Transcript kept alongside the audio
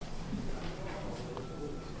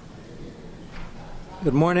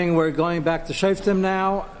Good morning. We're going back to Shoftim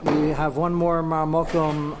now. We have one more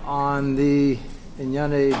Marmokum on the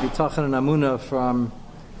Inyane Bitachon and Amuna from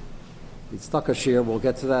Yitzchak. We'll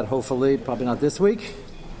get to that hopefully, probably not this week,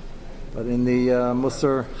 but in the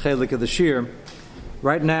Musar Chelik of the Shir.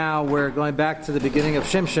 Right now we're going back to the beginning of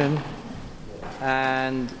Shimshon,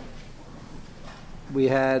 and we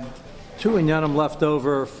had two Inyanim left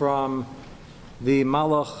over from the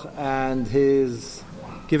Malach and his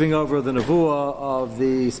giving over the Nevuah of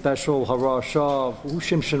the special Hara Shah of who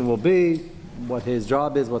Shimshon will be, what his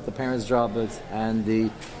job is, what the parents' job is, and the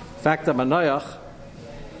fact that Manoach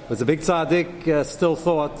was a big tzaddik, still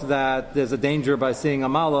thought that there's a danger by seeing a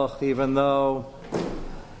Malach, even though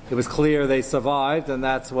it was clear they survived, and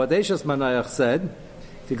that's what Eishes Manoach said.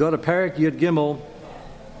 If you go to Perek Yud Gimel,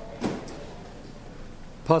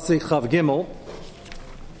 Pasuk Chav Gimel,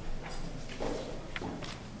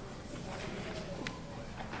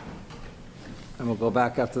 and we'll go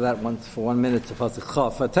back after that for 1 minute to Pasuk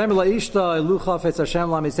Chav. Atem la'ishta elu chafetz Hashem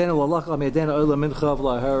la'miseinu l'lach la'miyadenu oila minchav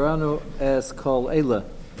la'haranu es kol eila.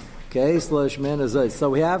 Okay, slash man azay. So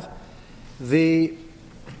we have the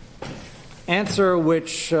answer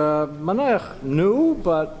which Manoach knew,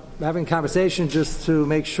 but having conversation just to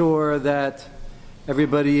make sure that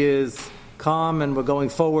everybody is calm and we're going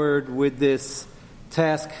forward with this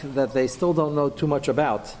task that they still don't know too much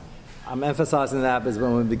about. I'm emphasizing that because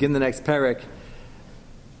when we begin the next parak,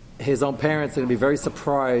 his own parents are going to be very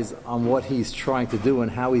surprised on what he's trying to do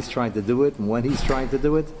and how he's trying to do it and when he's trying to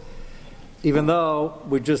do it. Even though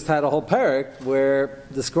we just had a whole parak where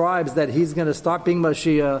it describes that he's going to start being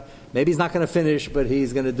Mashiach, maybe he's not going to finish, but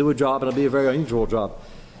he's going to do a job and it'll be a very unusual job.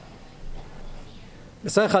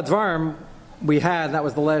 Mesech HaDvarim we had, that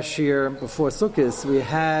was the last year before Sukkot, we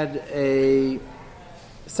had a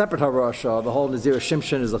separate Hara Shah. The whole Nazir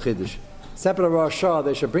Shimshon is a Chiddush. Separate Hara Shah,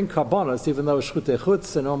 they should bring karbonos, even though Shchutei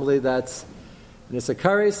Chutz, and normally that's Nisa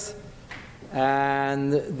Karis.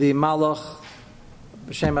 And the Malach,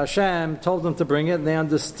 B'Shem Hashem, told them to bring it, and they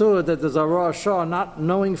understood that there's a Hara Shah, not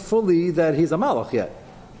knowing fully that he's a Malach yet.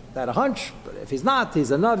 They had a hunch, but if he's not, he's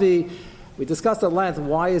a Navi. We discussed at length,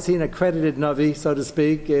 why is he an accredited Navi, so to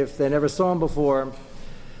speak, if they never saw him before?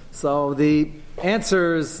 So the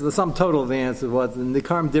answers, the sum total of the answer was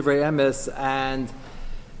Nikarim Divrei Emes, and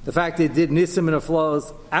the fact they did Nisim and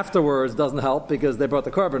Aflos afterwards doesn't help because they brought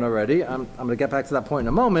the carbon already. I'm going to get back to that point in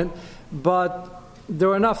a moment. But there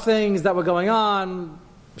were enough things that were going on.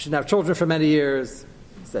 She didn't have children for many years.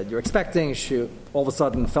 Said you're expecting. She all of a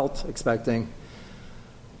sudden felt expecting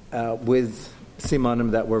with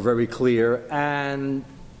simanim that were very clear. And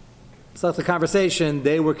so the conversation,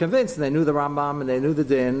 they were convinced, and they knew the Rambam and they knew the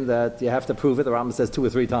Din, that you have to prove it. The Rambam says 2 or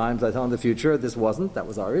 3 times, I tell in the future. This wasn't. That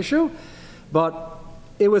was our issue. But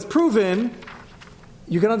it was proven.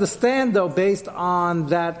 You can understand, though, based on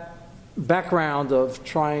that background of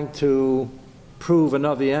trying to prove a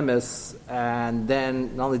Navi Emes, and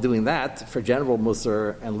then not only doing that, for general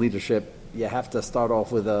Musar and leadership, you have to start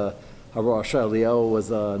off with a Hara Shah. Leo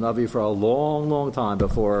was a Navi for a long, long time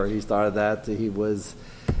before he started that. He was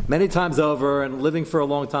many times over and living for a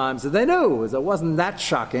long time, so they knew. It wasn't that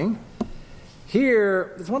shocking.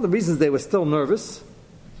 Here, it's one of the reasons they were still nervous.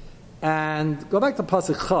 And go back to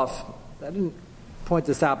Pasuk Chaf. I didn't point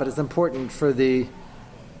this out, but it's important for the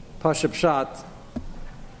Pashup Shat.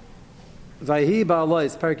 Vayhi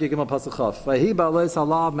ba'alois, Perek Yigimel Pasuk Chaf. Vayhi ba'alois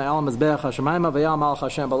halav me'al mezbeach hashemayim v'yam malach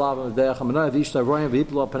Hashem b'alav mezbeach ha'manoy v'yishta royim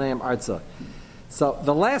v'yiplo p'neim arza. So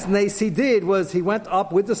the last nace he did was he went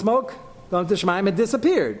up with the smoke, going to Shemayim, and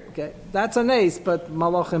disappeared. Okay, that's a nace, but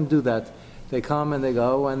malachim do that. They come and they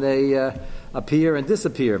go and they appear and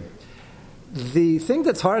disappear. The thing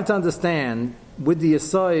that's hard to understand with the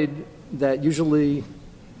aside that usually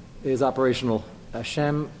is operational,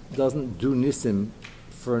 Hashem doesn't do nisim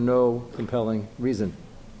for no compelling reason.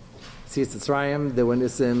 See, it's Tzrayim, there were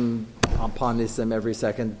nisim upon nisim every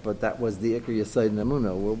second, but that was the Ikri Yesod and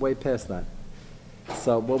Amunah. We're way past that.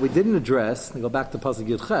 So what we didn't address, and go back to Pasuk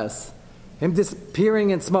Yud Ches, him disappearing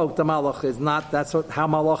in smoke, the Malach, is not, that's how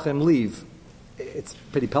Malachim leave. It's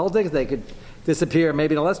pretty peldic, they could disappear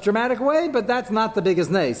maybe in a less dramatic way, but that's not the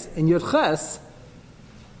biggest nace. In Yud Ches,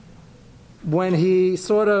 when he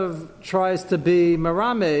sort of tries to be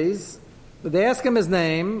Merames, they ask him his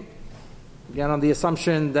name, again on the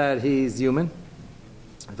assumption that he's human.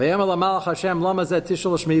 That's already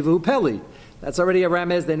a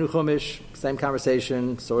Ramez, they knew Chumash, same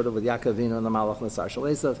conversation, sort of with Yaakov Avinu and the Malach Nasar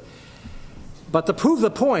Shalesav. But to prove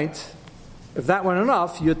the point, if that weren't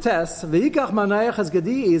enough, you test. So they're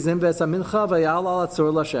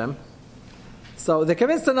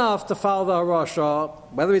convinced enough to follow the Hara Shah,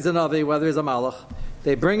 whether he's a Navi, whether he's a Malach.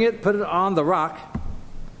 They bring it, put it on the rock,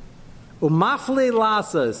 Umafli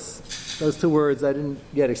lasas. Those two words I didn't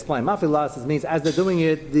yet explain. Mafli lasas means as they're doing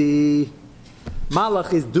it, the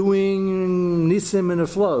malach is doing nisim and it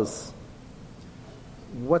flows.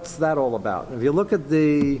 What's that all about? If you look at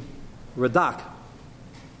the Radak,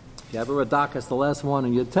 if you have a Radak, it's the last one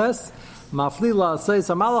in your test. Mafli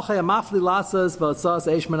lasas, malachai mafli lasas, b'atzas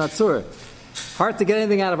eish menatzur. Hard to get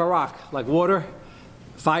anything out of a rock, like water,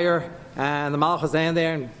 fire. And the malach was standing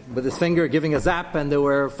there and with his finger giving a zap, and there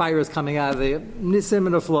were fires coming out of the nisim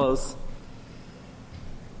and the flows.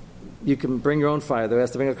 You can bring your own fire. They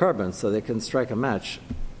has to bring a carbon so they can strike a match.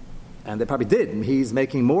 And they probably did. And he's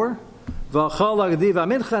making more.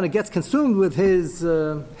 And it gets consumed with his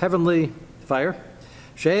heavenly fire.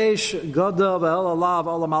 And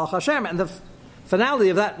the finality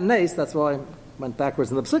of that nace, that's why I went backwards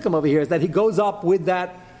in the psukim over here, is that he goes up with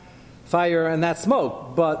that fire and that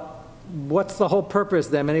smoke. But what's the whole purpose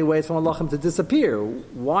then? Many ways from Allahim to disappear.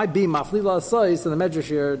 Why be maflila asais? And the Medrash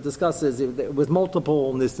here discusses it with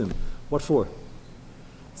multiple nisim. What for?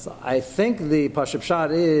 So I think the Pashut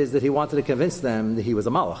Pshat is that he wanted to convince them that he was a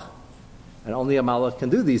malach, and only a malach can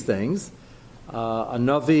do these things. A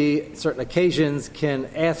navi, certain occasions, can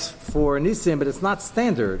ask for nisim, but it's not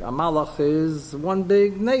standard. A malach is one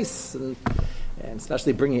big nace, and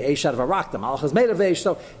especially bringing Eish out of a rock. The malach is made of Eish.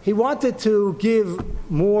 So he wanted to give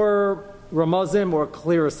more ramazim or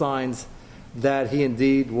clearer signs that he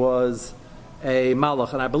indeed was a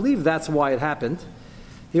malach. And I believe that's why it happened.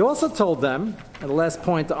 He also told them, and the last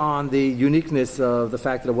point on the uniqueness of the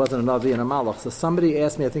fact that it wasn't a navi and a malach. So somebody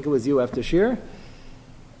asked me, I think it was you after Shir,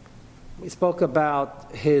 we spoke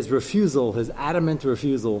about his refusal, his adamant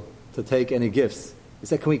refusal to take any gifts. He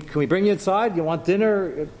said, can we bring you inside? You want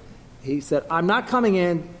dinner? He said, I'm not coming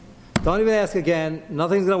in. Don't even ask again.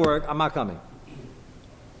 Nothing's going to work. I'm not coming.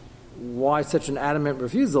 Why such an adamant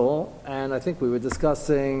refusal? And I think we were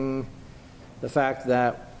discussing the fact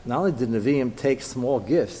that not only did Nevi'im take small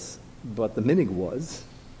gifts, but the minig was,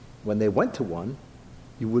 when they went to one,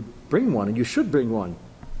 you would bring one, and you should bring one.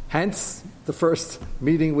 Hence, the first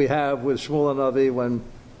meeting we have with Shmuel and Navi when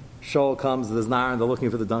Shaul comes to the Znar and they're looking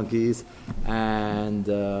for the donkeys, and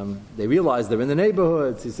they realize they're in the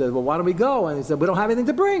neighborhoods. He said, well, why don't we go? And he said, we don't have anything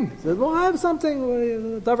to bring. He said, well, I have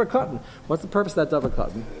something, davar cotton. What's the purpose of that davar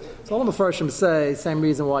cotton? So all the Mefarshim say, same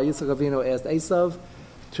reason why Yitzchak Avinu asked Esav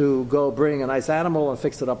to go bring a nice animal and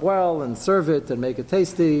fix it up well and serve it and make it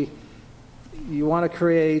tasty. You want to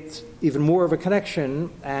create even more of a connection,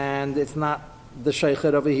 and it's not the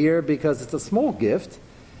sheikhet over here because it's a small gift,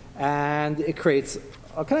 and it creates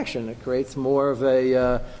a connection. It creates more of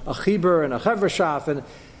a chibur and a chevrashaf. And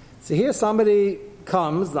so here somebody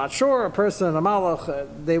comes, not sure, a person, a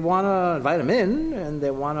malach, they want to invite him in, and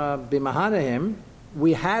they want to be mahana him.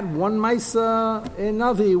 We had one Maisa in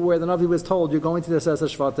Navi where the Navi was told, you're going to the Sesa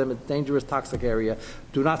Shvatim, a dangerous, toxic area.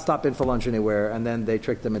 Do not stop in for lunch anywhere. And then they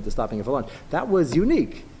tricked them into stopping in for lunch. That was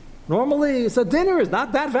unique. Normally, it's a dinner is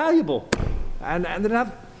not that valuable. And they didn't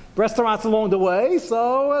have restaurants along the way,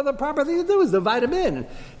 so the proper thing to do is to invite him in.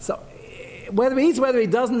 So whether he eats, whether he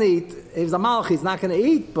doesn't eat, if he's a malach, he's not going to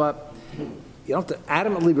eat, but you don't have to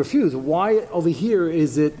adamantly refuse. Why over here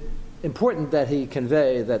is it important that he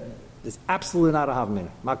convey that there's absolutely not a havmina,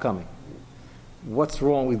 not coming? What's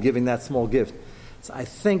wrong with giving that small gift? So I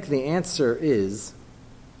think the answer is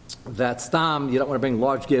that stam, you don't want to bring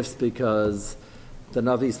large gifts because the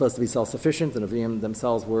Navi is supposed to be self-sufficient. The Naviim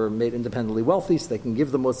themselves were made independently wealthy, so they can give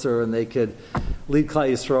the Musar and they could lead Klal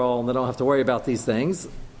Yisrael, and they don't have to worry about these things.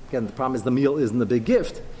 Again, the problem is the meal isn't the big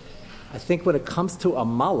gift. I think when it comes to a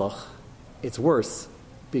malach, it's worse,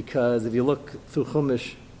 because if you look through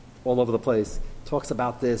Chumash all over the place, it talks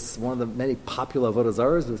about this, one of the many popular avodah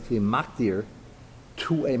zaras was to be makdir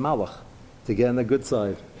to a malach, to get on the good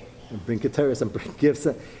side, and bring keteris and bring gifts.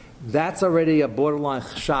 That's already a borderline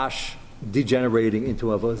chash, degenerating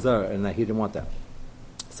into a avodah zarah, and he didn't want that.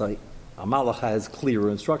 So a malach has clearer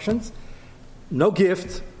instructions. No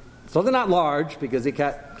gift, so they're not large, because he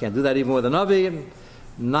can't do that even with a navi, and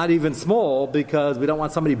not even small, because we don't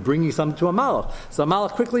want somebody bringing something to a malach. So a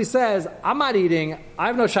malach quickly says, I'm not eating, I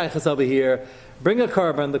have no shaykhs over here, bring a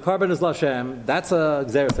carbon, the carbon is Lashem, that's a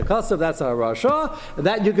Gzeres HaKasav, that's a Rasha,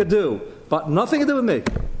 that you could do, but nothing to do with me.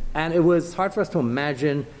 And it was hard for us to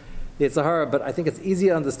imagine the Yetzer Hara, but I think it's easy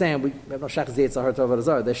to understand. We have no shaykhs the Yetzer Hara to Avodah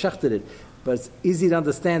Zarah, they shechted it, but it's easy to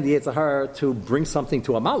understand the Yetzer Hara to bring something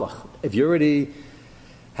to a malach. If you're already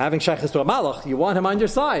having shaykhs to a malach, you want him on your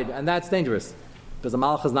side, and that's dangerous. Because the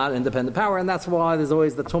malach is not an independent power, and that's why there's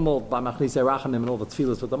always the tumult by Machnisei Rachamim and all the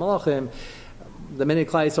tefillos with the malachim. The many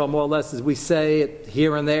Klal Yisrael, more or less, as we say it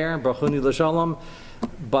here and there, Brachuni L'Shalom,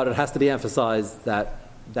 but it has to be emphasized that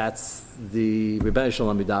that's the Rebbeinu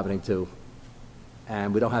Shalom be davening to.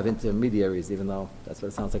 And we don't have intermediaries, even though that's what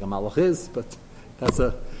it sounds like a malach is, but that's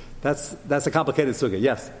a complicated sugya.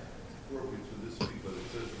 Yes?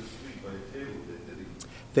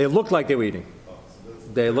 They look like they were eating.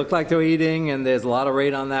 They look like they were eating, and there's a lot of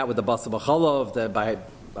rate on that with the basar b'cholov. That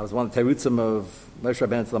was one of the terutzim of Moshe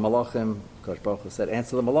Rabbeinu to the malachim. Kosh Baruch Hu said,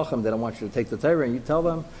 answer the malachim. They don't want you to take the Torah, and you tell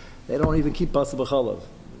them they don't even keep basar b'cholov.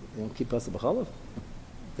 They don't keep basar b'cholov.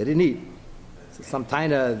 They didn't eat. So some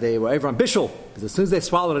taina, they were over on bishul, because as soon as they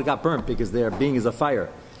swallowed it got burnt, because their being is a fire.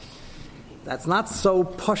 That's not so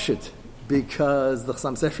pushit, because the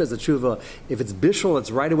Chassam Sofer is a tshuva. If it's bishul,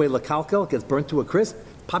 it's right away lakalkel, gets burnt to a crisp.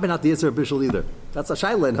 Probably not the Yisr bishul either. That's a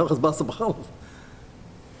shayla in Hilchos Basar B'cholov.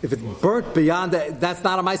 If it's burnt beyond that, that's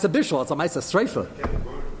not a ma'isa bishul. It's a ma'isa streifa.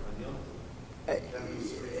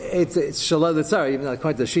 It's shalom l'tzar, even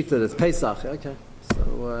according to the shita, it's Pesach. Okay,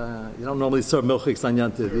 so you don't normally serve milchiks on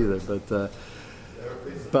Yantiv either,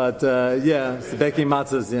 but yeah, it's the baking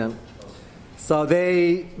matzahs. Yeah. So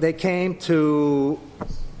they came to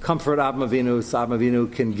comfort Avraham Avinu, so Avraham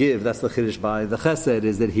Avinu can give. That's the chiddush by the chesed,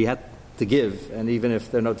 is that he had to give, and even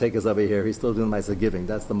if there are no takers over here, he's still doing ma'aseh giving.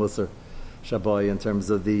 That's the musar shaboy in terms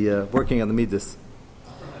of the working on the midas.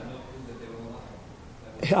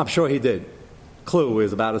 I'm sure he did. Clue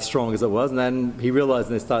is about as strong as it was, and then he realized,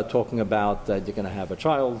 and they started talking about that you're going to have a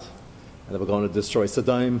child, and they were going to destroy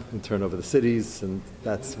Sodom and turn over the cities, and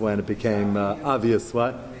that's when it became obvious.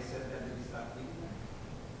 What?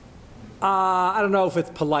 I don't know if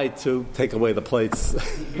it's polite to take away the plates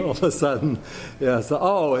all of a sudden. Yeah.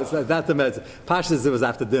 So, it's that the meds. Pashas, it was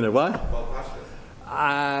after dinner. What?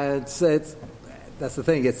 It's that's the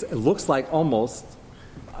thing. It looks like almost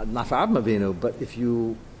not for Avraham Avinu, but if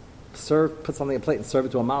you put something in a plate and serve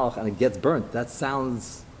it to a malach and it gets burnt, that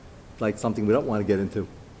sounds like something we don't want to get into.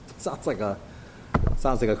 It sounds like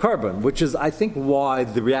a carbon, which is, I think, why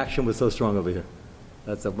the reaction was so strong over here.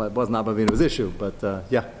 It wasn't Avraham Avinu's issue, but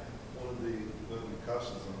yeah.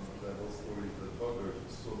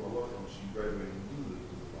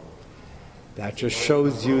 That just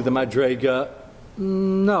shows you the madrega.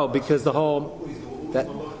 No, because the whole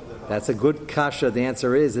that's a good kasha. The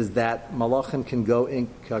answer is that malachim can go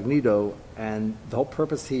incognito, and the whole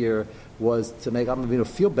purpose here was to make Avraham Avinu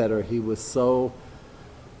feel better. He was so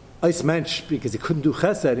ice mensch because he couldn't do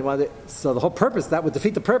chesed. He wanted so the whole purpose that would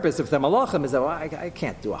defeat the purpose if they're malachim is that I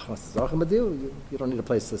can't do achmas tzarchim you don't need a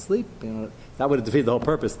place to sleep. That would have defeated the whole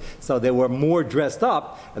purpose. So they were more dressed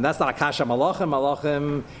up, and that's not a kasha malachim.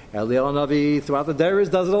 Malachim Eliyahu Navi throughout the dairies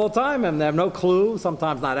does it all the time, and they have no clue.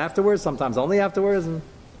 Sometimes not afterwards, sometimes only afterwards, and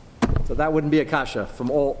so that wouldn't be a kasha.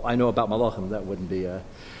 From all I know about malachim, that wouldn't be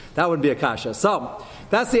a kasha. So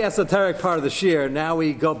that's the esoteric part of the shir. Now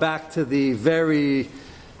we go back to the very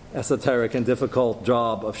esoteric and difficult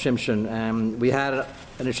job of Shimshon. And we had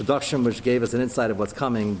an introduction which gave us an insight of what's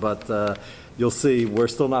coming, but you'll see we're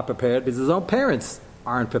still not prepared because his own parents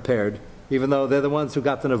aren't prepared, even though they're the ones who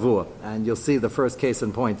got the nevuah. And you'll see the first case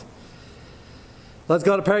in point. Let's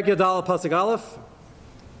go to Perek Yadal Pasuk Aleph.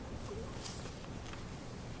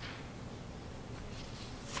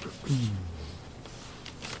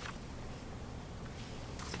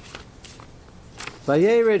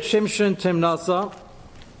 Vayered Shimshon Timnasa.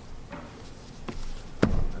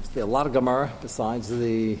 There's a lot of Gemara besides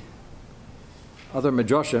the other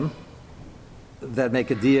Midrashim that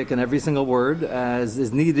make a diak in every single word, as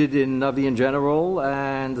is needed in Navi in general,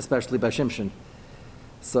 and especially by Shimshon.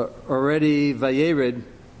 So already Vayered,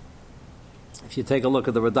 if you take a look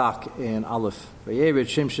at the Radak in Aleph, Vayered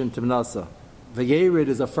Shimshon Timnasa. Vayered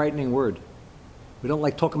is a frightening word. We don't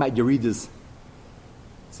like talking about Yeridas.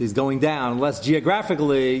 So he's going down, unless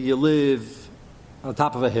geographically you live on the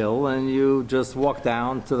top of a hill and you just walk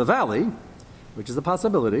down to the valley, which is a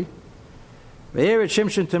possibility. The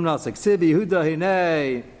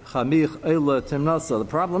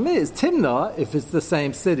problem is, Timnah, if it's the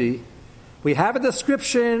same city, we have a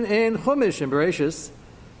description in Chumash, in Bereshis,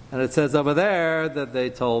 and it says over there that they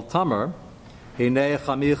told Tamar, so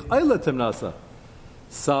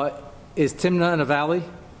is Timnah in a valley,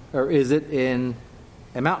 or is it in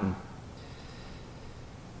a mountain?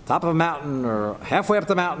 Top of a mountain, or halfway up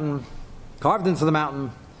the mountain, carved into the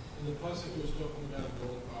mountain. And the pasuk he was talking about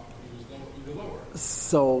going up, he was even lower.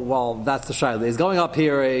 So, well, that's the shayla. Is going up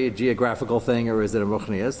here a geographical thing, or is it a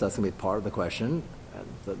ruchnius? That's going to be part of the question. And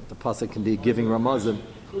the pasuk can be giving ramazim. It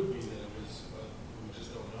could be that it was, we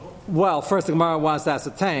just don't know. Well, first the Gemara wants to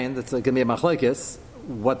ascertain, that's going to be a machlekes,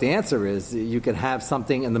 what the answer is. You can have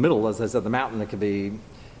something in the middle, as I said, the mountain, it could be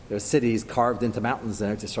There's cities carved into mountains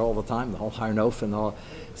there just all the time, the whole Har Nof and all.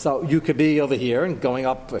 So you could be over here and going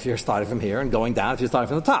up if you're starting from here, and going down if you're starting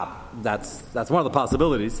from the top. That's one of the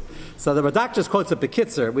possibilities. So the Radak just quotes a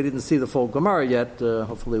Bekitzer. We didn't see the full Gemara yet.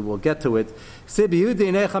 Hopefully we'll get to it.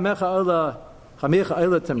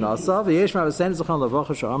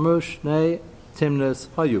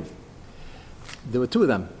 There were two of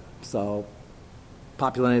them. So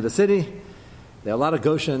popular name of the city. There are a lot of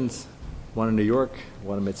Goshens. One in New York,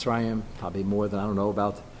 one in Mitzrayim, probably more than I don't know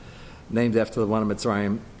about, named after the one in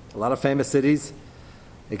Mitzrayim. A lot of famous cities.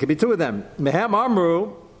 It could be two of them. Mehem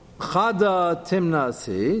Amru, Chada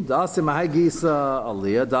Timnasi, Dasi Mahagisa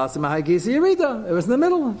Aliyah, Dasi Mahagisa Yerida. It was in the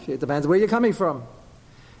middle. It depends where you're coming from.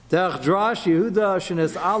 Derech Drash Yehuda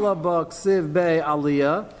Shinis Alaba Ksiv Be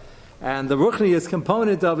Aliyah. And the Ruchnius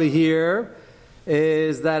component over here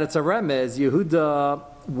is that it's a remez. Yehuda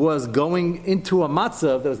was going into a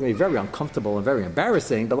matzav that was going to be very uncomfortable and very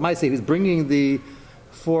embarrassing. But let me say, he was bringing the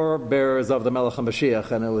forebearers of the Melech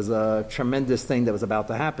HaMashiach, and it was a tremendous thing that was about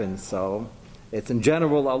to happen. So it's in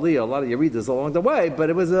general Aliyah, a lot of Yeridas along the way,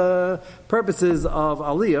 but it was purposes of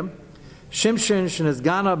Aliyah. Shimshon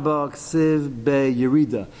Shenizgana B'Ksiv Be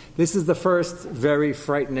Yerida. This is the first very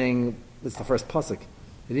frightening, this is the first pasuk. It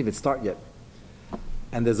didn't even start yet.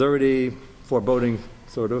 And there's already foreboding,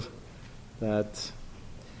 sort of, that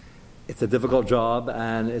it's a difficult job,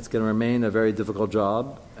 and it's going to remain a very difficult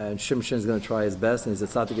job. And Shimshon is going to try his best, and he's a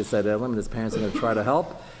tzaddik Yisrael Elam, and his parents are going to try to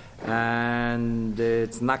help. And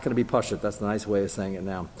it's not going to be pashut. That's the nice way of saying it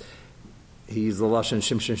now. He's the lashon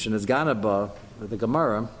Shimshon Shenizgana Ba, the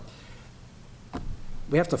Gemara.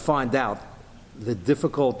 We have to find out the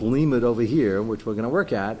difficult limud over here, which we're going to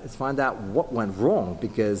work at, is find out what went wrong,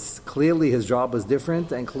 because clearly his job was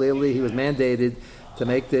different, and clearly he was mandated to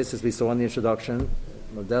make this, as we saw in the introduction,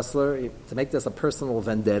 Dessler, to make this a personal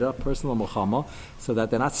vendetta, personal milchama, so that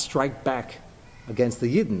they're not strike back against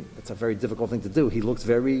the Yidden. It's a very difficult thing to do. He looks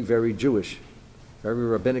very, very Jewish, very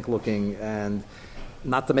rabbinic looking, and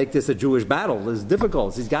not to make this a Jewish battle is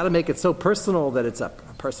difficult. He's got to make it so personal that it's a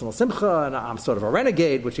personal simcha, and I'm sort of a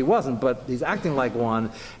renegade, which he wasn't, but he's acting like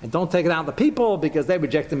one, and don't take it out on the people because they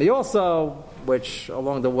rejected me also, which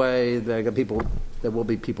along the way there will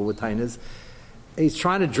be people with tainas. He's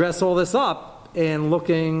trying to dress all this up in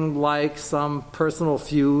looking like some personal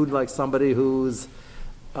feud, like somebody who's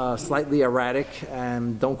slightly erratic,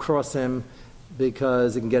 and don't cross him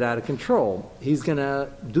because it can get out of control. He's going to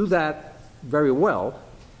do that very well,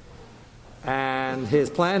 and his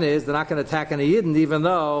plan is they're not going to attack any Yidden, even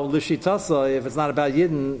though Lishitasa, if it's not about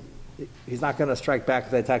Yidden, he's not going to strike back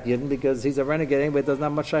if they attack Yidden because he's a renegade anyway, doesn't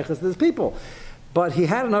have much shaykhs to his people. But he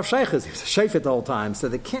had enough shaykhs. He was a shaykhit the whole time, so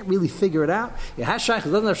they can't really figure it out. He has shaykhs,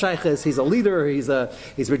 doesn't have shaykhs. He's a leader. He's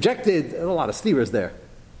rejected. There's a lot of steers there,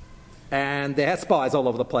 and they had spies all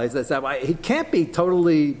over the place. They said, well, he can't be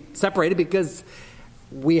totally separated because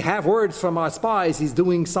we have words from our spies. He's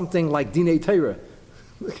doing something like Dinei Torah.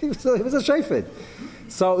 He was a shaykhit.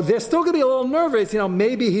 So they're still going to be a little nervous.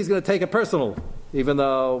 Maybe he's going to take it personal, even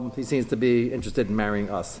though he seems to be interested in marrying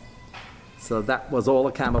us. So that was all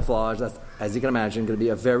a camouflage. That's, as you can imagine, going to be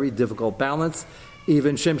a very difficult balance.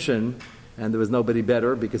 Even Shimshon, and there was nobody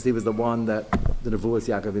better because he was the one that the Nevuas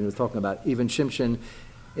Yaakovin was talking about. Even Shimshon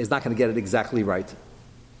is not going to get it exactly right.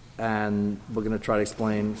 And we're going to try to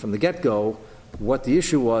explain from the get-go what the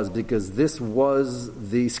issue was, because this was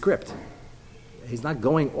the script. He's not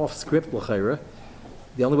going off script, l'chaira.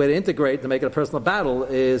 The only way to integrate, to make it a personal battle,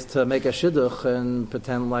 is to make a shidduch and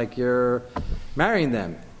pretend like you're marrying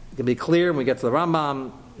them. It can be clear when we get to the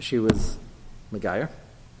Rambam, she was Megayer,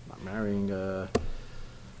 not marrying a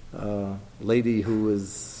lady who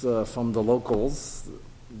is from the locals.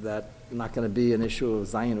 That's not going to be an issue of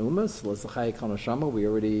Zion Umas. We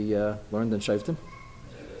already learned in Shoftim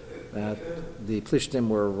that the Plishtim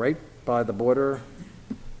were right by the border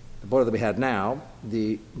that we had now.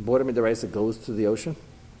 The border Midaraisa goes to the ocean,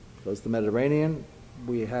 goes to the Mediterranean.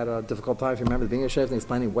 We had a difficult time, if you remember, being a chef and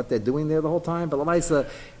explaining what they're doing there the whole time. But Lamaisa,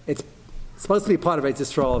 it's supposed to be part of Eretz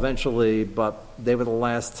Yisrael eventually, but they were the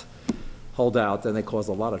last holdout, and they caused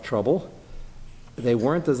a lot of trouble. They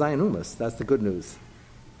weren't the Zion Umas. That's the good news.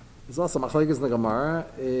 There's also Machlekes in the Gemara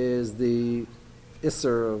is the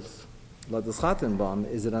Isser of Ladas Chatenbaum.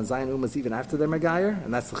 Is it on Zion Umas even after they're Megayer?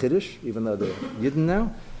 And that's the Chiddush, even though they're Yidden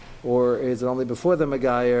now? Or is it only before the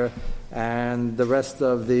Megayer and the rest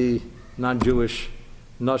of the non-Jewish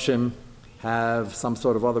Noshim have some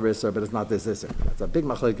sort of other Isser, but it's not this Isser? That's a big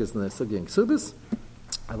machlekes in the Sugi and Ksubis,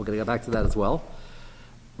 and we're going to get back to that as well.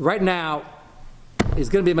 Right now, he's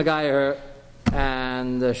going to be Megayer,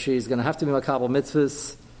 and she's going to have to be Makabel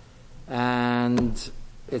Mitzvahs, and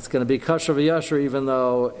it's going to be kosher v'yasher, even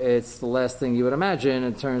though it's the last thing you would imagine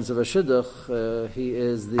in terms of a shidduch. He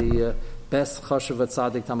is the best choshev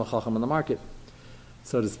tzaddik talmid chacham in the market,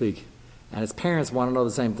 so to speak. And his parents want to know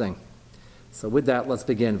the same thing. So with that, let's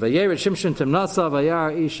begin. Vayered Shimshon timnasa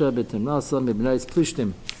vayar isha b'timnasa mibnais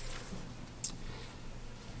plishtim.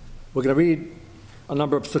 We're going to read a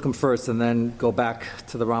number of psukim first, and then go back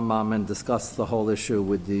to the Rambam and discuss the whole issue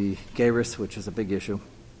with the Geirus, which is a big issue,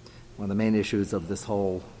 one of the main issues of this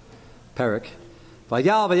whole parak.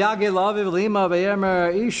 Vayal vayagel aviv lima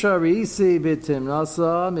vayemer isha reisi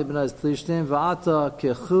b'timnasa mibnais plishtim va'ata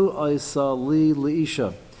kechu oisa li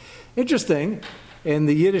liisha. Interesting, in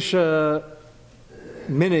the Yiddish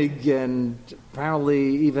minig, and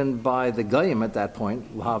apparently even by the Goyim at that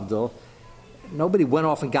point, L'havdil, nobody went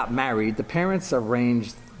off and got married. The parents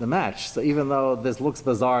arranged the match. So even though this looks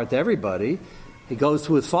bizarre to everybody, he goes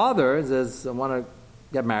to his father and says, I want to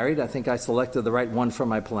get married. I think I selected the right one for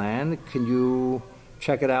my plan. Can you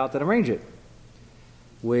check it out and arrange it?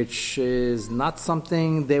 Which is not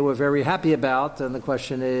something they were very happy about. And the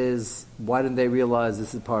question is, why didn't they realize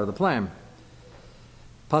this is part of the plan?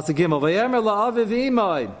 Pasuk Gimel, Vayemer la'aviv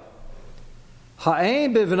imay.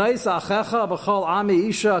 Ha'ein b'v'nais achecha b'chol ami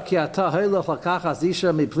isha ki ata haylech lakachas isha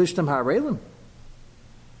miplishtim ha'arelim.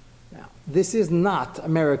 Now, this is not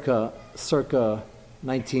America circa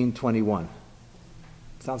 1921.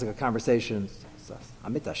 Sounds like a conversation.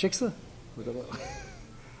 Amita shiksa?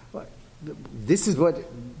 This is what,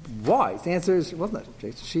 why? The answer is, wasn't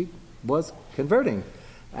it? She was converting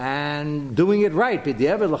and doing it right.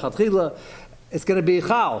 B'diavad l'chatchila, it's going to be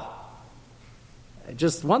chal.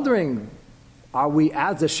 Just wondering, are we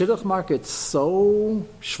as the shidduch market so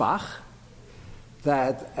schwach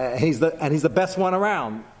that he's the best one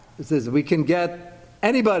around? It says we can get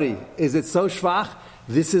anybody. Is it so schwach?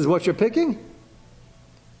 This is what you're picking?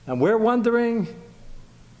 And we're wondering,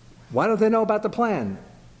 why don't they know about the plan?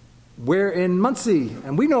 We're in Muncie,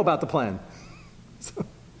 and we know about the plan. So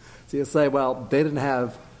you say, well, they didn't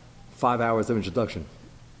have 5 hours of introduction.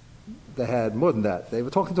 They had more than that. They were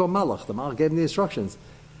talking to a malach. The malach gave them the instructions.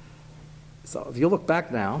 So if you look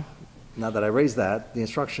back now that I raised that, the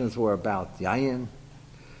instructions were about yayin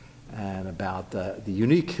and about the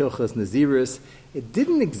unique hilchas naziris. It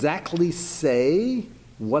didn't exactly say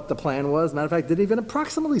what the plan was. Matter of fact, it didn't even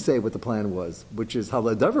approximately say what the plan was, which is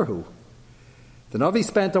haladoverhu. The Navi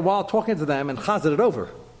spent a while talking to them and chazed it over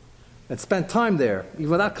and spent time there,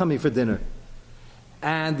 even without coming for dinner.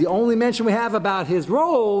 And the only mention we have about his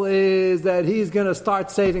role is that he's going to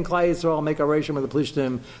start saving Klai Yisrael, make a ration with the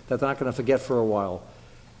Plishtim that they're not going to forget for a while.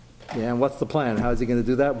 Yeah, and what's the plan? How is he going to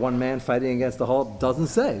do that? One man fighting against the whole? Doesn't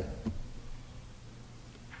say.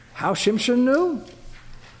 How Shimshon knew?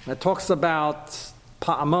 It talks about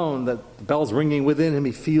Pa'amon, that the bell's ringing within him,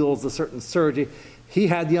 he feels a certain surge. He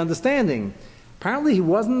had the understanding. Apparently he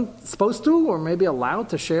wasn't supposed to, or maybe allowed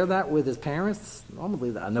to share that with his parents. Normally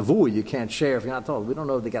a nevuah you can't share if you're not told. We don't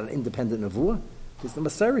know if they got an independent nevuah. Because the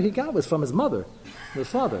Masera he got was from his mother, his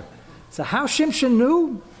father. So how Shimshon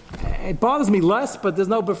knew? It bothers me less, but there's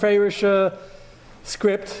no Beferish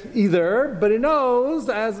script either. But he knows,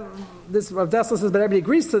 as this Rav Dessler says, but everybody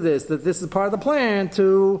agrees to this, that this is part of the plan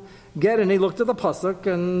to get in. He looked at the pasuk,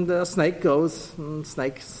 and the snake goes, and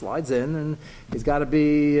snake slides in, and he's got to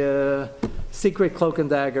be secret cloak and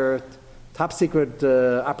dagger, top secret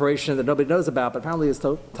operation that nobody knows about, but apparently it's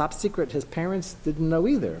top secret. His parents didn't know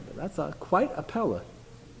either. But that's quite a pella.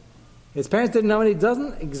 His parents didn't know, and he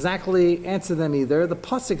doesn't exactly answer them either. The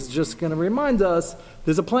pasuk's just going to remind us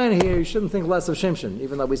there's a plan here. You shouldn't think less of Shimshon,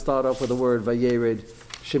 even though we start off with the word Vayered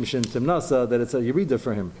Shimshon Timnasa, that it's a Yerida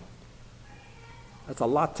for him. That's a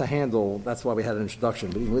lot to handle. That's why we had an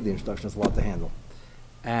introduction, but even with the introduction, it's a lot to handle.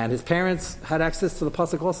 And his parents had access to the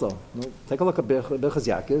pasuk also. Take a look at Birchas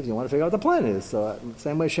Yaakov. You want to figure out what the plan is. So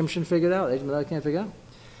same way Shimshon figured out, I can't figure out.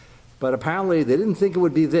 But apparently they didn't think it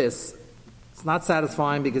would be this. It's not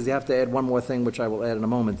satisfying because you have to add one more thing, which I will add in a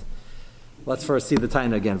moment. Let's first see the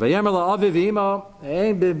Taina again. Vayemer la'aviv imo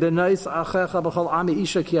ein b'nais achecha b'chol ami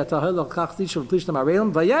isha ki ata ha'el kach tisha v'plishtam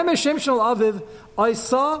arelim. Vayemer Shimshon la'aviv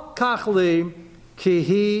oisa kachli ki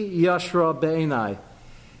hi yashra be'enai.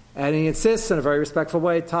 And he insists in a very respectful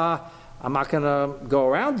way, I'm not going to go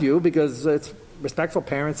around you because it's respectful.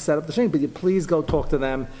 Parents set up the thing, but you please go talk to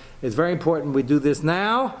them. It's very important we do this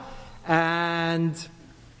now. And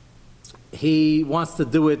he wants to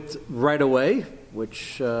do it right away,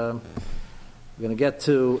 which we're going to get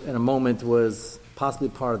to in a moment, was possibly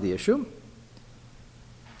part of the issue.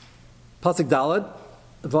 Pasuk Daled,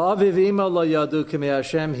 V'aviv ima lo yadu k'mei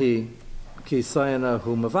Hashem hi ki sayana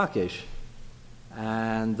hu mevakesh.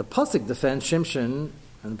 And the pasuk defends Shimshon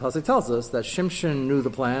And the pasuk tells us that Shimshon knew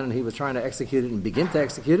the plan, and he was trying to execute it and begin to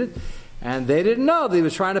execute it. And they didn't know that he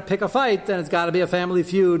was trying to pick a fight, and it's got to be a family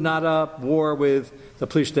feud, not a war with the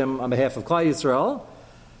Plishtim on behalf of Klal Yisrael.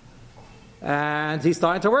 And he's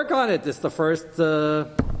starting to work on it. This is the first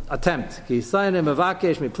attempt. Causing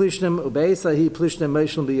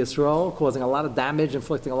a lot of damage,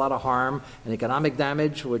 inflicting a lot of harm, and economic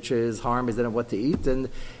damage, which is harm is they didn't know what to eat, and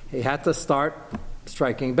he had to start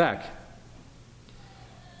striking back.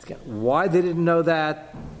 Why they didn't know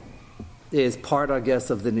that is part, I guess,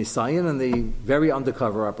 of the Nisayan and the very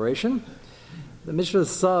undercover operation. The Mishnah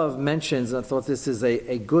Sav mentions, and I thought this is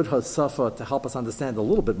a good Hasafa to help us understand a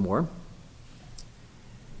little bit more.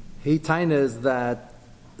 He tainas that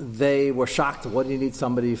they were shocked. What do you need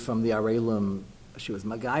somebody from the Arelim? She was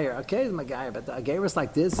Magayer. Okay, Magayer, but a Gayrus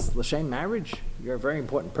like this, L'Shem marriage, you're a very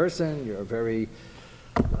important person, you're a very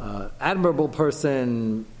admirable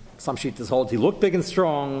person. Some shittas hold he looked big and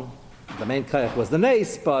strong. The main kayak was the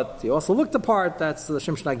nace, but he also looked the part. That's the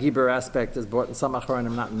Shimshon HaGiber aspect is brought in some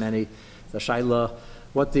Achronim, not in many. The Shaila,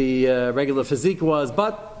 what the regular physique was,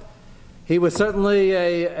 but he was certainly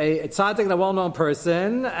a tzaddik and a well-known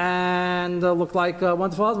person, and looked like a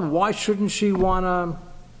wonderful husband. Why shouldn't she want to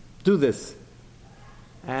do this?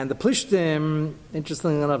 And the Plishtim,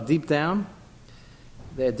 interestingly enough, deep down,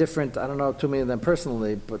 they're different. I don't know too many of them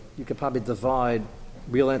personally, but you could probably divide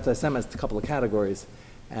real anti-Semites into a couple of categories.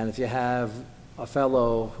 And if you have a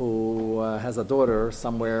fellow who has a daughter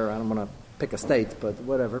somewhere, I don't want to pick a state, but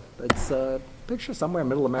whatever, it's a picture somewhere in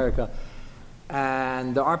middle America,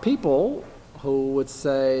 and there are people who would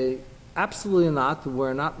say, absolutely not,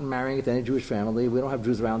 we're not marrying into any Jewish family, we don't have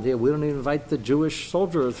Jews around here, we don't even invite the Jewish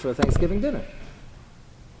soldiers for Thanksgiving dinner.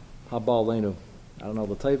 Habal Leinu. I don't know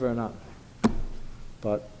the Teva or not,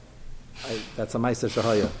 but that's a Maisa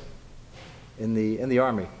Shahaya. In the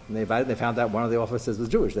army, and they found out one of the officers was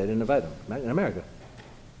Jewish. They didn't invite him. In America,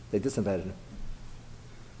 they disinvited him.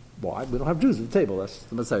 Why? We don't have Jews at the table. That's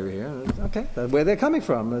the Messiah here. Okay, that's where they're coming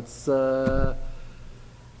from. It's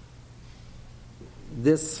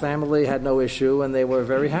this family had no issue, and they were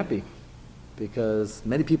very happy because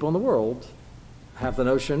many people in the world have the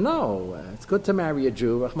notion: no, it's good to marry a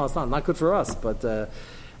Jew. It's not good for us, but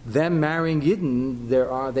them marrying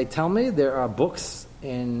Yidden. They tell me there are books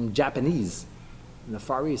in Japanese, in the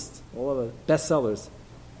Far East, all of the bestsellers,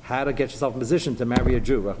 how to get yourself in position to marry a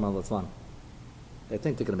Jew, Rahman al-Islam. They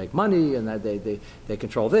think they're going to make money, and that they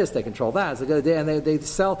control this, they control that. It's a good idea, and they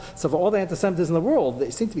sell. So for all the anti-Semites in the world, they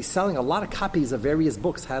seem to be selling a lot of copies of various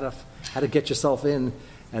books, how to get yourself in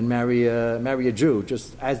and marry a Jew.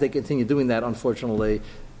 Just as they continue doing that, unfortunately,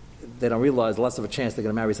 they don't realize less of a chance they're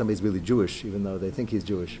going to marry somebody who's really Jewish, even though they think he's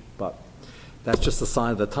Jewish. But that's just a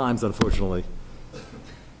sign of the times, unfortunately.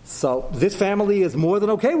 So this family is more than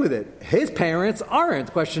okay with it. His parents aren't.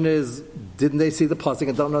 The question is, didn't they see the pasuk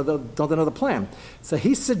and don't they know the plan? So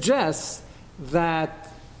he suggests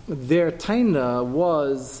that their taina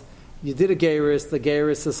was, you did a gerus, the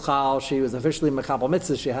gerus is chal, she was officially mekabel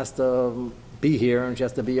mitzvahs, she has to be here and she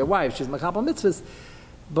has to be your wife, she's mekabel mitzvahs.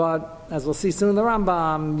 But as we'll see soon in the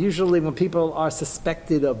Rambam, usually when people are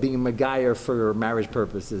suspected of being megayer for marriage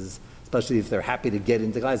purposes, especially if they're happy to get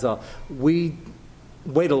into Gaza, we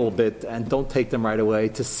wait a little bit and don't take them right away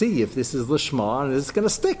to see if this is Lishma and it's going to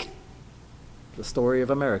stick. The story of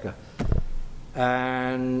America.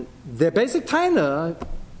 And their basic taina,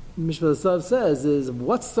 Mishpah Sav says, is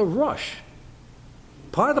what's the rush?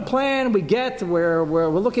 Part of the plan we get, we're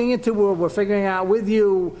looking into, we're figuring out with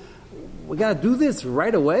you, we got to do this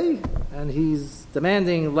right away. And he's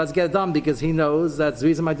demanding, let's get it done, because he knows that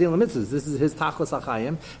Zrizim Adil Mitzvahs. This is his Tachlis HaChayim,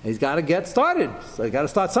 and he's got to get started. So he's got to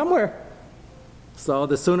start somewhere. So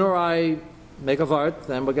the sooner I make a vart,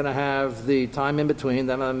 then we're going to have the time in between.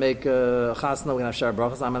 Then I'm going to make a chasna, we're going to have shar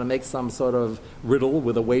brachas. I'm going to make some sort of riddle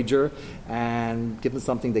with a wager and give them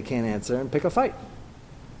something they can't answer and pick a fight.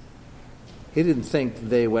 He didn't think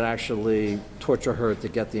they would actually torture her to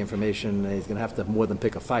get the information. He's going to have to more than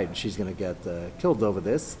pick a fight, and she's going to get killed over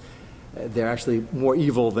this. They're actually more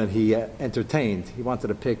evil than he entertained. He wanted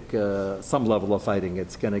to pick some level of fighting.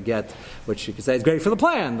 It's going to get, which you could say is great for the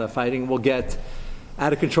plan. The fighting will get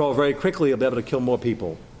out of control very quickly. He'll be able to kill more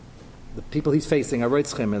people. The people he's facing are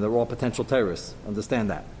Reitzchim, and they're all potential terrorists. Understand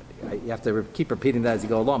that. You have to keep repeating that as you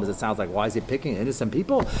go along, because it sounds like, why is he picking innocent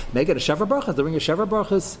people? Make it a Shever Brachas. During a Shever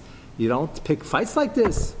Brachas, you don't pick fights like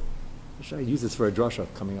this. I use this for a drasha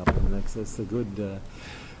coming up in the next. It's a good...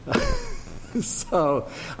 So,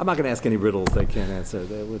 I'm not going to ask any riddles they can't answer.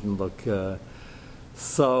 They wouldn't look...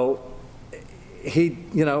 So, he's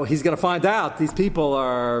going to find out these people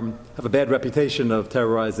have a bad reputation of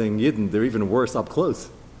terrorizing Yidden. They're even worse up close.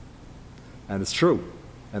 And it's true.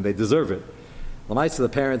 and they deserve it. The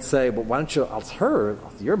parents say, "But why don't you? It's her.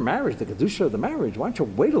 Your marriage, the kedusha of the marriage. Why don't you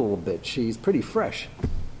wait a little bit? She's pretty fresh.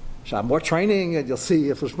 She'll have more training, and you'll see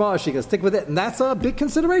if she can stick with it." And that's a big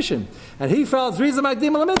consideration. And he felt reason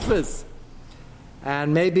magdim al mitzvahs.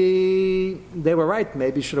 And maybe they were right.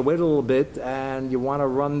 Maybe you should have waited a little bit, and you want to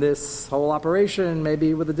run this whole operation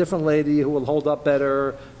maybe with a different lady who will hold up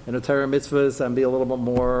better in the Torah mitzvahs and be a little bit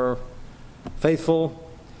more faithful.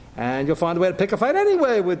 And you'll find a way to pick a fight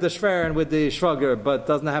anyway with the shver and with the shvager, but it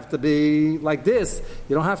doesn't have to be like this.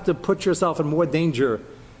 You don't have to put yourself in more danger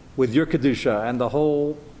with your kedusha. And the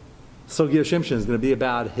whole Sugya Shimshon is going to be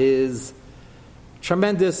about his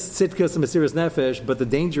tremendous tzidkus and mesiras nefesh, but the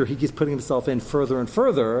danger he keeps putting himself in further and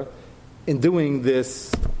further in doing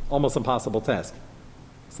this almost impossible task.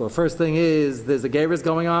 So the first thing is, there's a gerus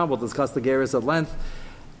going on. We'll discuss the gerus at length.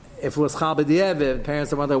 If it was chal b'di'evid,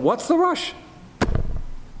 parents are wondering, what's the rush?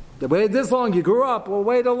 They waited this long, you grew up, we'll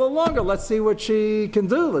wait a little longer. Let's see what she can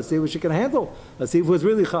do. Let's see what she can handle. Let's see if it was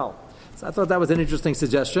really chal. So I thought that was an interesting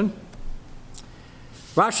suggestion.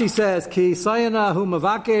 Rashi says, Ki sayana hu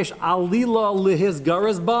mavakesh alila lihiz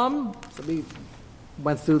garazbam. So we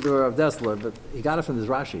went through the Rav Dessler, but he got it from this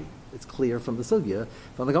Rashi. It's clear from the Sugya,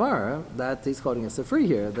 from the Gemara, that he's quoting a Sifri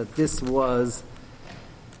here, that this was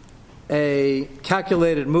a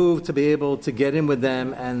calculated move to be able to get in with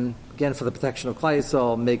them, and again, for the protection of Klal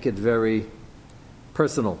Yisrael, make it very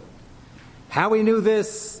personal. How we knew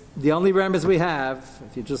this, the only remnants we have,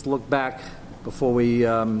 if you just look back before we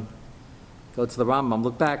go to the Rambam,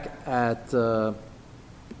 look back at the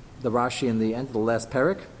Rashi in the end of the last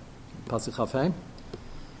parak, Pasuk Chaf.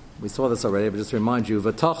 We saw this already, but just to remind you,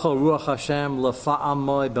 V'tachal ruach Hashem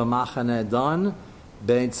lefa'amoy b'machane dan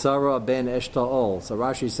bein tzara bein eshta'ol. So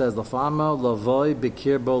Rashi says, lefa'amo lavoy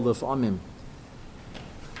b'kirbo lefa'amim.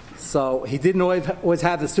 So he didn't always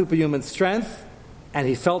have the superhuman strength, and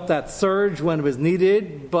he felt that surge when it was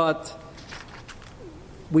needed, but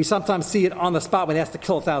we sometimes see it on the spot when he has to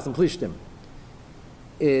kill 1,000 plishtim.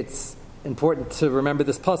 It's important to remember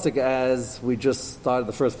this pasuk as we just started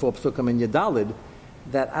the first 4 psukim in Yadalid,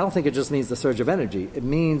 that I don't think it just means the surge of energy. It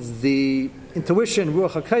means the intuition,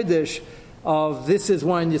 Ruach HaKodesh, of this is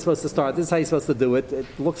when you're supposed to start, this is how you're supposed to do it. It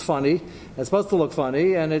looks funny, it's supposed to look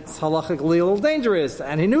funny, and it's halachically a little dangerous.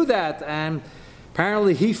 And he knew that, and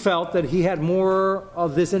apparently he felt that he had more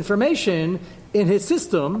of this information in his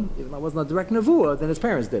system, even though it wasn't a direct nevuah, than his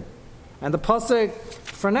parents did. And the pasuk,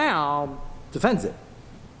 for now, defends it.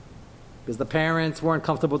 Because the parents weren't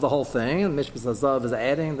comfortable with the whole thing, and Mishpah Zazav is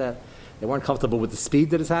adding that they weren't comfortable with the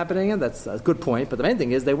speed that is happening, and that's a good point. But the main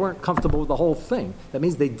thing is they weren't comfortable with the whole thing. That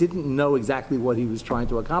means they didn't know exactly what he was trying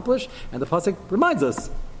to accomplish, and the pasuk reminds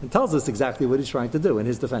us and tells us exactly what he's trying to do in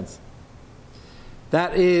his defense.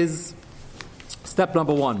 That is step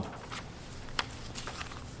number 1.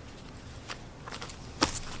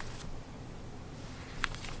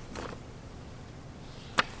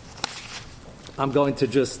 I'm going to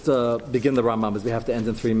just begin the Rambam, as we have to end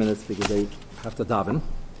in 3 minutes because they have to daven.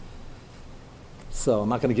 So I'm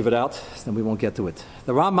not going to give it out, then we won't get to it.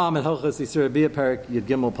 The Rambam in Hilchos Yisur Bia Perik Yud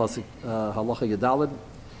Gimel Pasuk Halacha Yadalid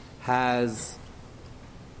has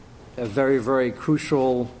a very, very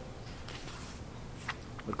crucial,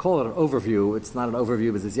 we'd call it an overview. It's not an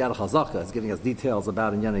overview because it's Yad Chazaka. It's giving us details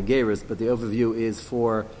about Inyan Geirus, but the overview is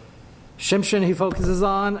for Shimshon he focuses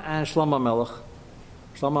on, and Shlomo Melech.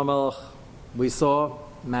 Shlomo Melech, we saw,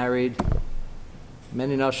 married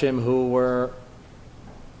many Nashim who were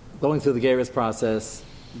going through the Geirus process.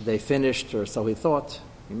 They finished, or so he thought.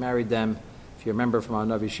 He married them. If you remember from our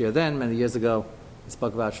Navi Shir then, many years ago, we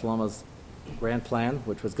spoke about Shlomo's grand plan,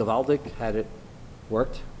 which was Gavaldik, had it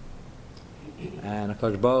worked. And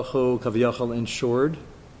HaKadosh Baruch Hu, Kaviyachal, ensured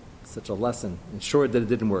such a lesson, ensured that it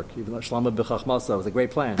didn't work. Even though Shlomo B'chachmasa was a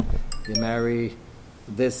great plan. You marry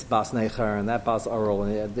this Bas Necher and that Bas Arol,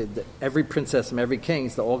 and every princess from every king,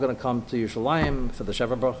 they're all going to come to Yerushalayim for the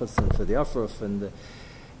Sheva Brachos and for the Afruf, and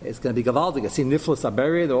it's going to be Gavaldik. I see Niflas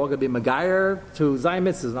Aberi, they're all going to be Megayer to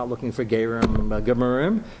Zaymitz, is not looking for Gerim,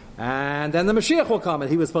 Gemurim, and then the Mashiach will come, and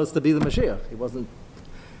he was supposed to be the Mashiach. He wasn't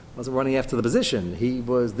running after the position.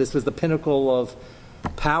 This was the pinnacle of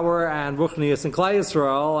power and Ruchnius and Klal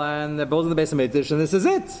Yisrael, and they're building the base of Mikdash, and this is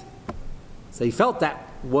it. So he felt that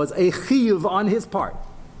was a chiyuv on his part.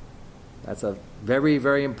 That's a very,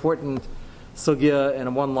 very important sugya in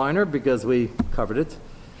a one-liner because we covered it.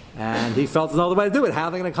 And he felt there's no other way to do it. How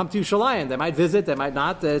are they going to come to Yerushalayim? They might visit, they might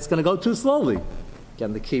not. It's going to go too slowly.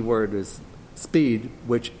 Again, the key word is speed,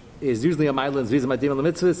 which is usually a ma'ila and zviza madim on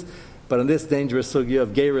the mitzvahs, but in this dangerous sugya of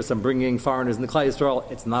Geirus and bringing foreigners into Klal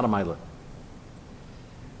Yisrael, it's not a ma'ila.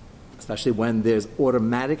 especially when there's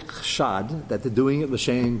automatic chshad that they're doing it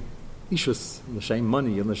l'shem ishus, l'shem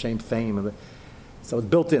money, and l'shem fame. So it's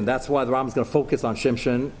built in. That's why the Rambam is going to focus on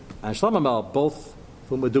Shimshon and Shlomo Melech, both of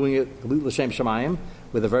whom are doing it l'shem shamayim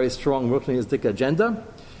with a very strong Ruchni Yizdika agenda.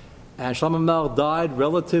 And Shlomo Melech died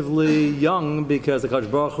relatively young because the Kadosh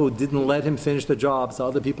Baruch Hu didn't let him finish the job. So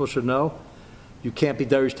other people should know you can't be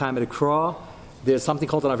derish time at a krah. There's something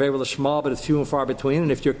called an Aveira L'Shma, but it's few and far between.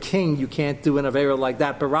 And if you're king, you can't do an Aveira like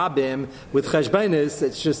that. Barabim, with Cheshbenis,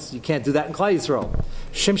 it's just, you can't do that in Klal Yisrael.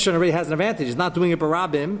 Shimshon already has an advantage. He's not doing it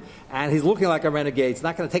Barabim, and he's looking like a renegade. It's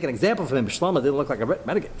not going to take an example from him. Shlomo didn't look like a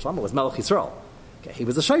renegade. Shlomo was Melech Yisrael. Okay, he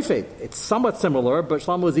was a Shofet. It's somewhat similar, but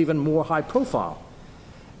Shlomo was even more high profile.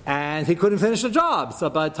 And he couldn't finish the job. So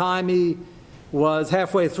by the time he was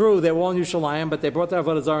halfway through, they were all in Yerushalayim, but they brought their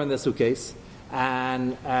Avodah Zarah in their suitcase.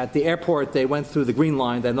 And at the airport, they went through the green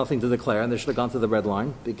line. They had nothing to declare, and they should have gone to the red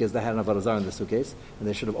line because they had an Avodah Zarah in the suitcase, and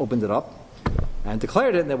they should have opened it up and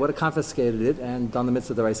declared it, and they would have confiscated it and done the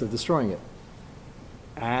mitzvah of destroying it.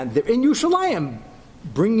 And they're in Yerushalayim,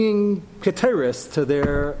 bringing keteris to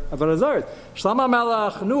their Avodah Zarah. Shlomo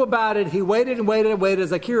Melech knew about it. He waited and waited and waited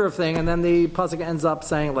as a Kira thing, and then the pasuk ends up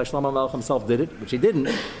saying like Shlomo Melech himself did it, which he didn't.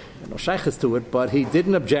 No shaykhs to it, but he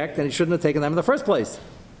didn't object, and he shouldn't have taken them in the first place.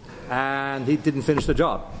 And he didn't finish the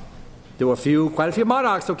job. There were quite a few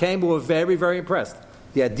monarchs who came who were very, very impressed.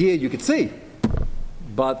 The idea you could see,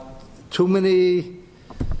 but too many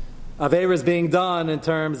Averas being done in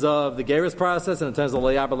terms of the Geras process and in terms of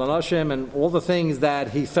Le'yabel Anoshim and all the things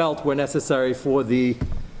that he felt were necessary for the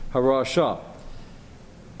Harashah.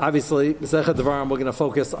 Obviously, Masechet Devarim, we're going to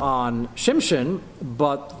focus on Shimshon,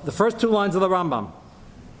 but the first two lines of the Rambam,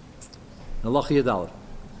 Al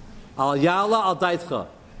Yala Al Daitcha.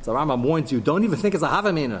 So Rambam warns you, don't even think it's a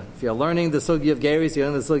Havamina. If you're learning the Sugi of Geris, you're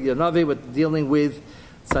learning the Sugi of Navi, with dealing with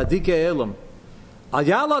Tzadikei Elam. Al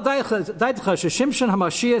Yala Daitcha Sheshimshon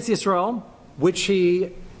HaMashiach Yisrael, which he,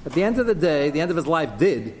 at the end of the day, the end of his life,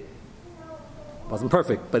 did. Wasn't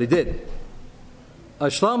perfect, but he did.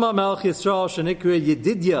 Shlomo Melech Yisrael Shenikra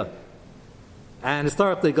Yedidya. And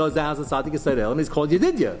historically it goes down to Tzadikei Elam. He's called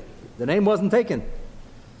Yedidya. The name wasn't taken.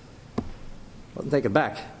 Wasn't taken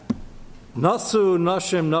back. Nasu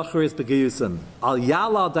Noshim Nocharis Begeyusim. Al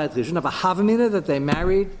Yala Daitcha. You shouldn't have a Havamina that they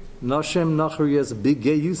married Noshim Nocharis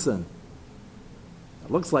Begeyusim. It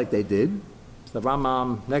looks like they did. So the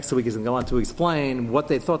Rambam next week is going to go on to explain what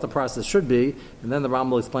they thought the process should be, and then the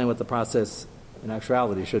Rambam will explain what the process in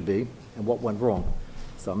actuality should be and what went wrong.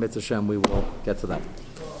 So Mitzvah Shem, we will get to that.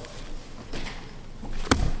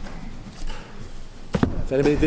 If anybody